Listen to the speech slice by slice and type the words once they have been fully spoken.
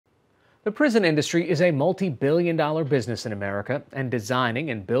The prison industry is a multi-billion-dollar business in America, and designing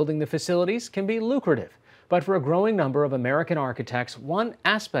and building the facilities can be lucrative. But for a growing number of American architects, one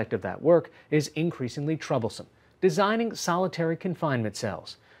aspect of that work is increasingly troublesome: designing solitary confinement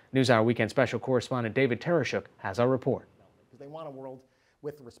cells. NewsHour Weekend Special Correspondent David Tereshchuk has our report. They want a world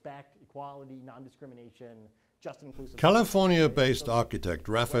with respect, equality, non-discrimination, just and inclusive. California-based architect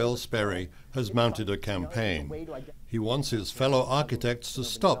Raphael Sperry has mounted a campaign. He wants his fellow architects to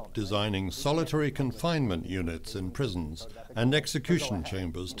stop designing solitary confinement units in prisons and execution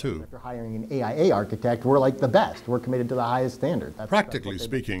chambers too. After hiring an AIA architect, we're like the best. We're committed to the highest standard. Practically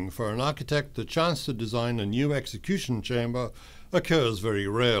speaking, for an architect, the chance to design a new execution chamber occurs very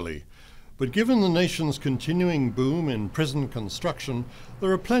rarely. But given the nation's continuing boom in prison construction,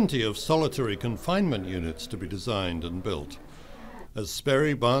 there are plenty of solitary confinement units to be designed and built. As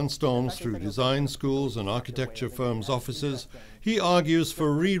Sperry barnstorms through design schools and architecture firms' offices, he argues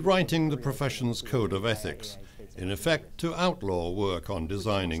for rewriting the profession's code of ethics, in effect to outlaw work on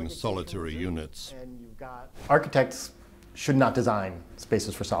designing solitary units. Architects should not design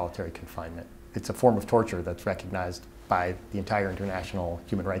spaces for solitary confinement. It's a form of torture that's recognized by the entire international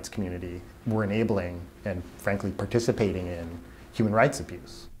human rights community. We're enabling and frankly participating in human rights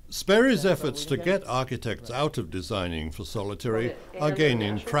abuse. Sperry's efforts to get architects out of designing for solitary are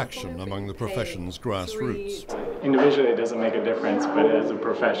gaining traction among the profession's grassroots. Individually it doesn't make a difference, but as a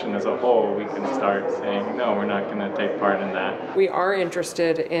profession as a whole, we can start saying, no, we're not going to take part in that. We are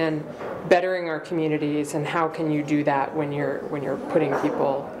interested in bettering our communities, and how can you do that when you're putting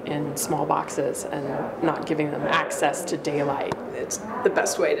people in small boxes and not giving them access to daylight. It's the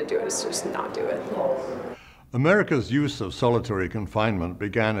best way to do it is just not do it. America's use of solitary confinement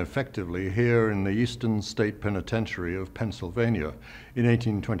began effectively here in the Eastern State Penitentiary of Pennsylvania in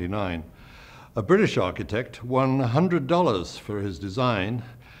 1829. A British architect won $100 for his design,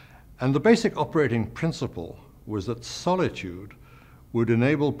 and the basic operating principle was that solitude would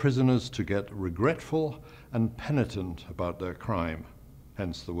enable prisoners to get regretful and penitent about their crime,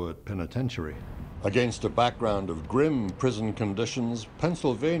 hence the word penitentiary. Against a background of grim prison conditions,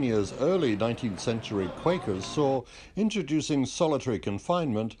 Pennsylvania's early 19th century Quakers saw introducing solitary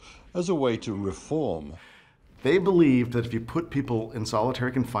confinement as a way to reform. They believed that if you put people in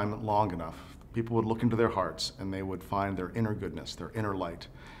solitary confinement long enough, people would look into their hearts and they would find their inner goodness, their inner light,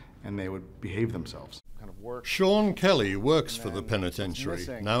 and they would behave themselves. Sean Kelly works for the penitentiary,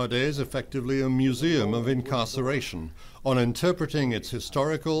 nowadays effectively a museum of incarceration, on interpreting its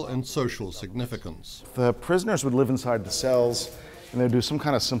historical and social significance. The prisoners would live inside the cells and they would do some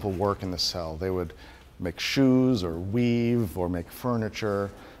kind of simple work in the cell. They would make shoes or weave or make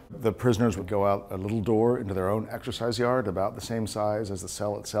furniture. The prisoners would go out a little door into their own exercise yard, about the same size as the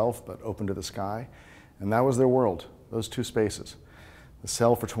cell itself, but open to the sky. And that was their world, those two spaces. The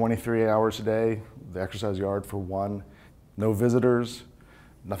cell for 23 hours a day, the exercise yard for 1, no visitors,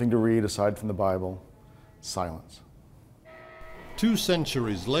 nothing to read aside from the Bible, silence. 2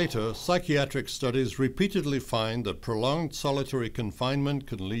 centuries later, psychiatric studies repeatedly find that prolonged solitary confinement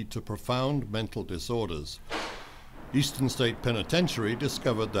can lead to profound mental disorders. Eastern State Penitentiary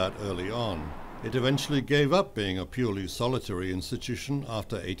discovered that early on. It eventually gave up being a purely solitary institution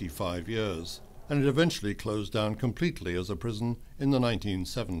after 85 years. And it eventually closed down completely as a prison in the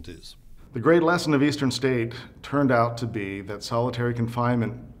 1970s. The great lesson of Eastern State turned out to be that solitary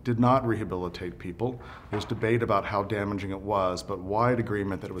confinement did not rehabilitate people. There's debate about how damaging it was, but wide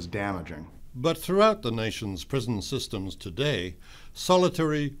agreement that it was damaging. But throughout the nation's prison systems today,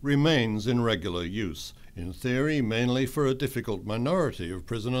 solitary remains in regular use, in theory mainly for a difficult minority of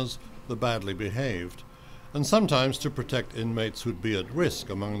prisoners, the badly behaved, and sometimes to protect inmates who'd be at risk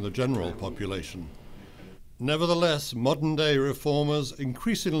among the general population. Nevertheless, modern-day reformers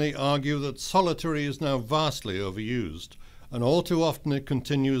increasingly argue that solitary is now vastly overused, and all too often it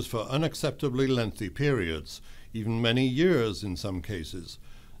continues for unacceptably lengthy periods, even many years in some cases.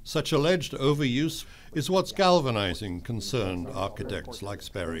 Such alleged overuse is what's galvanizing concerned architects like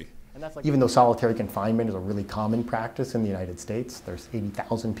Sperry. Even though solitary confinement is a really common practice in the United States, there's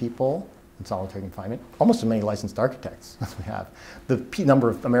 80,000 people in solitary confinement, almost as many licensed architects as we have. The number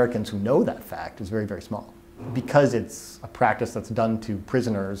of Americans who know that fact is very, very small. Because it's a practice that's done to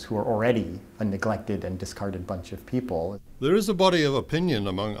prisoners who are already a neglected and discarded bunch of people. There is a body of opinion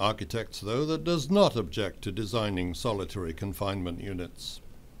among architects, though, that does not object to designing solitary confinement units.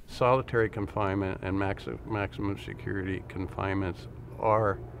 Solitary confinement and maximum security confinements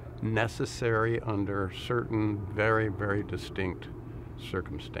are necessary under certain very, very distinct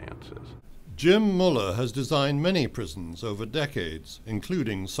circumstances. Jim Muller has designed many prisons over decades,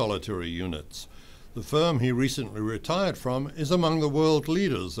 including solitary units. The firm he recently retired from is among the world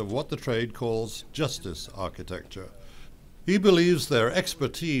leaders of what the trade calls justice architecture. He believes their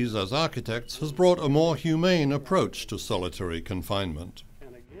expertise as architects has brought a more humane approach to solitary confinement.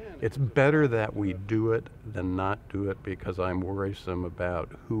 It's better that we do it than not do it, because I'm worrisome about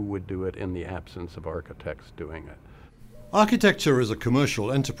who would do it in the absence of architects doing it. Architecture is a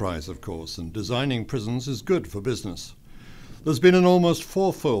commercial enterprise, of course, and designing prisons is good for business. There's been an almost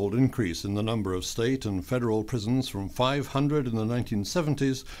fourfold increase in the number of state and federal prisons from 500 in the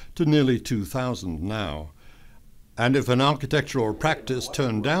 1970s to nearly 2,000 now. And if an architectural practice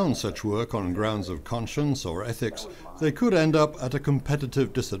turned down such work on grounds of conscience or ethics, they could end up at a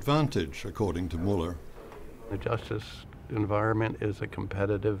competitive disadvantage, according to Mueller. The justice environment is a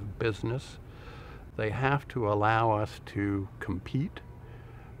competitive business. They have to allow us to compete,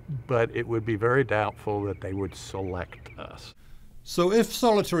 but it would be very doubtful that they would select us. So if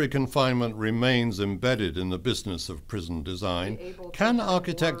solitary confinement remains embedded in the business of prison design, can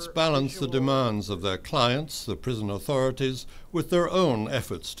architects balance the demands of their clients, the prison authorities, with their own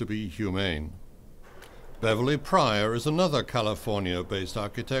efforts to be humane? Beverly Pryor is another California-based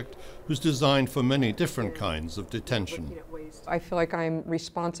architect who's designed for many different kinds of detention. I feel like I'm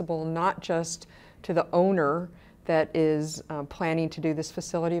responsible not just to the owner that is planning to do this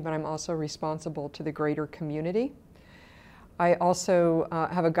facility, but I'm also responsible to the greater community. I also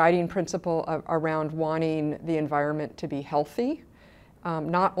have a guiding principle around wanting the environment to be healthy,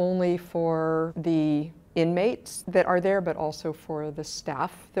 not only for the inmates that are there, but also for the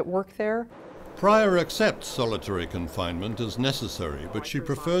staff that work there. Pryor accepts solitary confinement as necessary, but she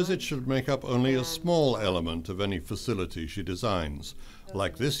prefers it should make up only a small element of any facility she designs,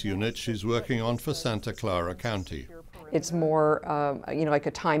 like this unit she's working on for Santa Clara County. It's more, like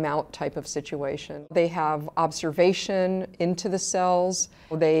a timeout type of situation. They have observation into the cells.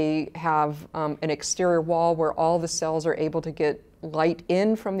 They have an exterior wall where all the cells are able to get light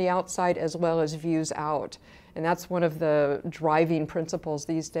in from the outside as well as views out. And that's one of the driving principles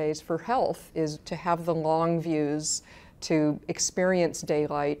these days for health, is to have the long views, to experience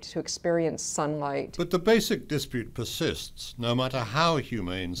daylight, to experience sunlight. But the basic dispute persists, no matter how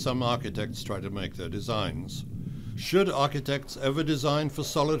humane some architects try to make their designs. Should architects ever design for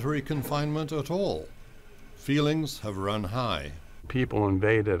solitary confinement at all? Feelings have run high. People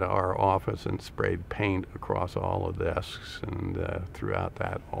invaded our office and sprayed paint across all the desks and throughout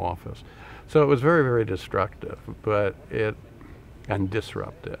that office. So it was very, very destructive, and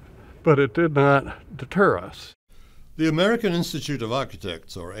disruptive. But it did not deter us. The American Institute of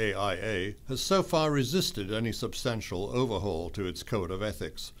Architects, or AIA, has so far resisted any substantial overhaul to its code of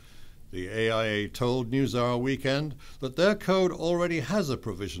ethics. The AIA told NewsHour Weekend that their code already has a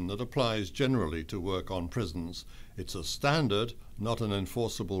provision that applies generally to work on prisons. It's a standard, not an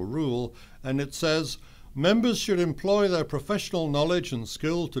enforceable rule, and it says, members should employ their professional knowledge and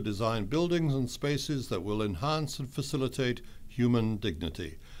skill to design buildings and spaces that will enhance and facilitate human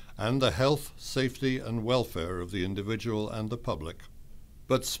dignity and the health, safety, and welfare of the individual and the public.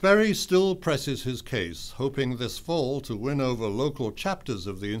 But Sperry still presses his case, hoping this fall to win over local chapters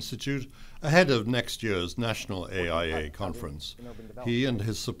of the Institute ahead of next year's national AIA conference. He and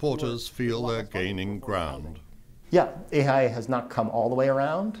his supporters feel they're gaining ground. Yeah, AIA has not come all the way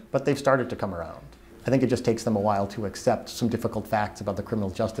around, but they've started to come around. I think it just takes them a while to accept some difficult facts about the criminal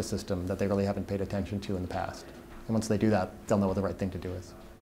justice system that they really haven't paid attention to in the past. And once they do that, they'll know what the right thing to do is.